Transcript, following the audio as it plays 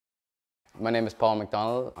My name is Paul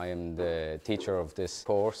McDonald. I am the teacher of this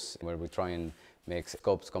course where we try and make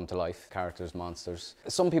sculpts come to life, characters, monsters.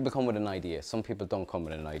 Some people come with an idea, some people don't come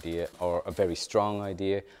with an idea or a very strong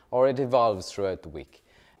idea, or it evolves throughout the week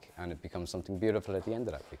and it becomes something beautiful at the end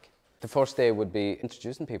of that week. The first day would be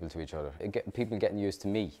introducing people to each other, people getting used to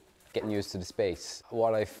me, getting used to the space.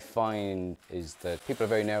 What I find is that people are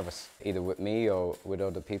very nervous, either with me or with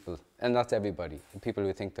other people, and that's everybody, people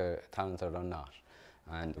who think they're talented or not.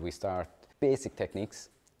 And we start basic techniques,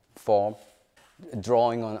 form,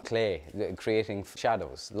 drawing on clay, creating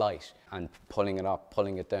shadows, light, and pulling it up,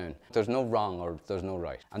 pulling it down. There's no wrong or there's no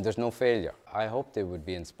right, and there's no failure. I hope they would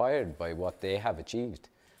be inspired by what they have achieved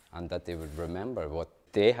and that they would remember what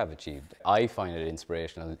they have achieved. I find it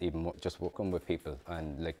inspirational, even just working with people,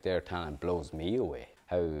 and like their talent blows me away.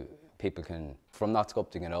 How people can, from not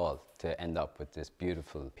sculpting at all, to end up with this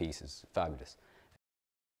beautiful pieces, fabulous.